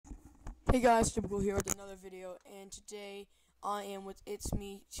Hey guys, Typical here with another video, and today I am with It's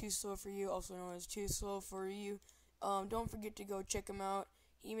Me, 2Slow4You, also known as 2Slow4You. Don't forget to go check him out.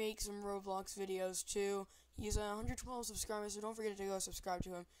 He makes some Roblox videos too. He's 112 subscribers, so don't forget to go subscribe to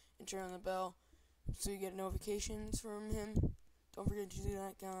him and turn on the bell so you get notifications from him. Don't forget to do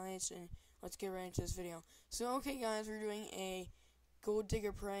that, guys, and let's get right into this video. So, okay guys, we're doing a gold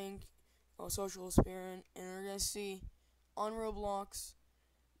digger prank, social experiment, and we're gonna see on Roblox.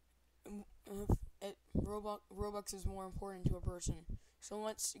 Robux is more important to a person. So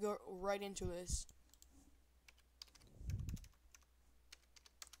let's go right into this.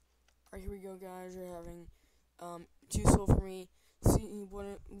 Alright, here we go, guys. We're having 2Slow4Me. See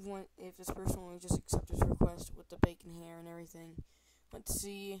if this person will just accept his request with the bacon hair and everything. Let's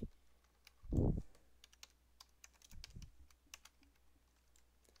see.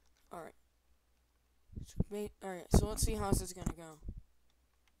 Alright. So let's see how this is gonna go.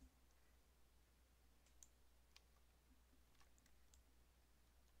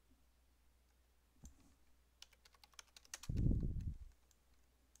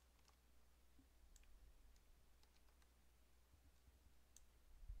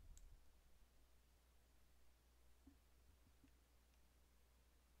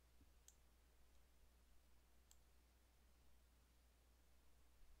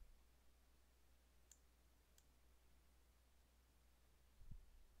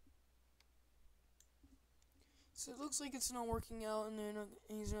 So it looks like it's not working out, and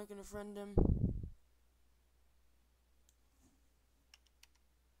he's not gonna friend him.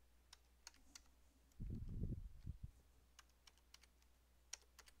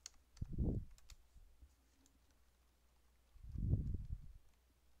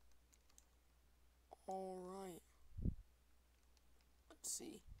 Alright. Let's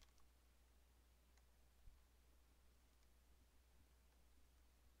see.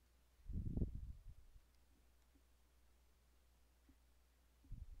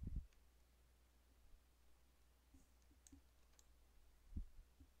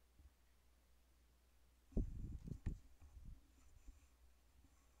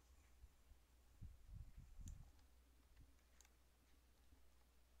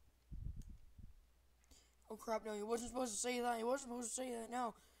 Oh crap, no, he wasn't supposed to say that. He wasn't supposed to say that.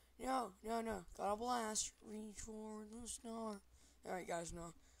 No. Got a blast. Reach for the star. Alright, guys,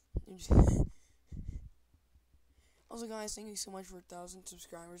 no. Also, guys, thank you so much for 1,000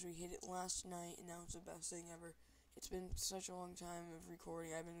 subscribers. We hit it last night, and now it's the best thing ever. It's been such a long time of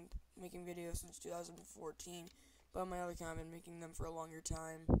recording. I've been making videos since 2014, but my other account, I've been making them for a longer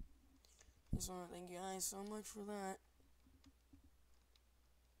time. Just want to thank you guys so much for that.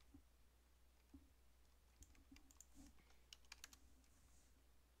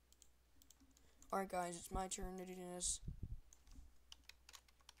 Alright guys, it's my turn to do this.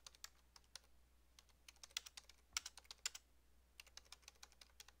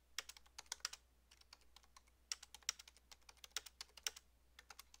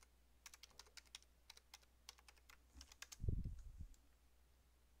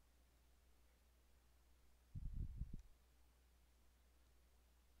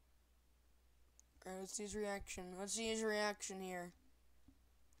 Alright, let's see his reaction. Let's see his reaction here.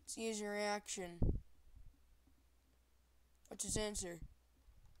 Let's see his reaction. What's his answer?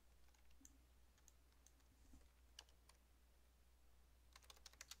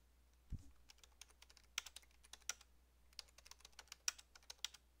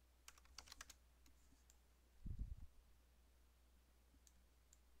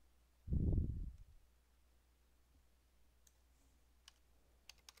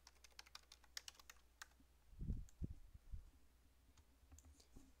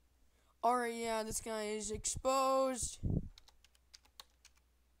 Alright, yeah, this guy is exposed.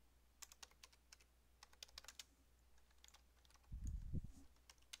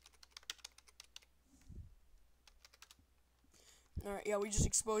 Alright, yeah, we just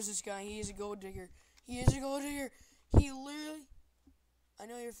exposed this guy. He is a gold digger. He is a gold digger. He literally... I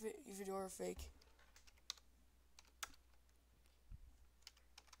know your video are fake.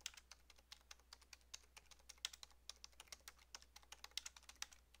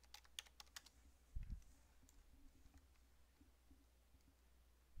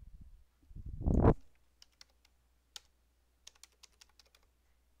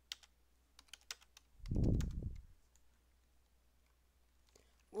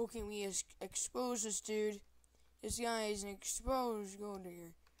 Okay, we expose this dude. This guy is an exposed gold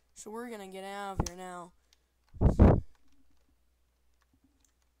digger. So we're gonna get out of here now.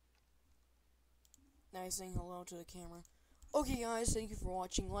 Now he's saying hello to the camera. Okay guys, thank you for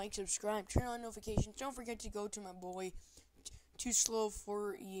watching. Like, subscribe, turn on notifications. Don't forget to go to my boy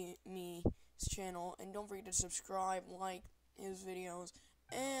 2Slow4Me channel, and don't forget to subscribe, like his videos,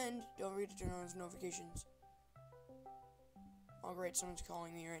 and don't forget to turn on his notifications. Oh great, someone's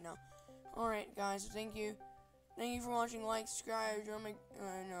calling me right now. Alright guys, thank you. Thank you for watching. Like, subscribe, join my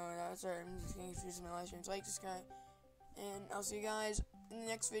no, sorry, I'm just getting confused with my live streams. Like, subscribe, and I'll see you guys in the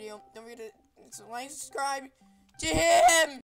next video. Don't forget to like, subscribe to him!